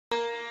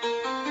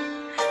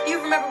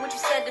remember what you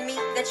said to me,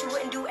 that you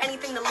wouldn't do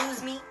anything to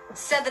lose me.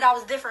 Said that I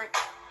was different.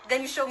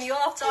 Then you showed me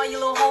off to all your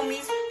little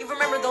homies. You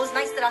remember those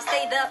nights that I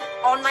stayed up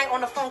all night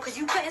on the phone because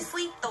you couldn't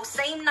sleep? Those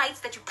same nights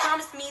that you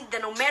promised me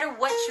that no matter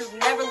what, you'd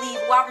never leave.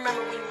 Well, I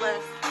remember when you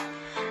left.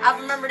 I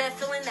remember that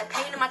feeling, that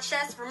pain in my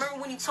chest. Remember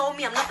when you told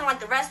me I'm nothing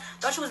like the rest?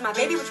 Thought you was my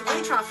baby, but you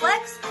really trying to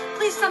flex?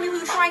 Please tell me who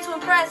you trying to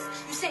impress.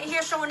 You sitting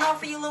here showing off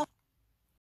for your little...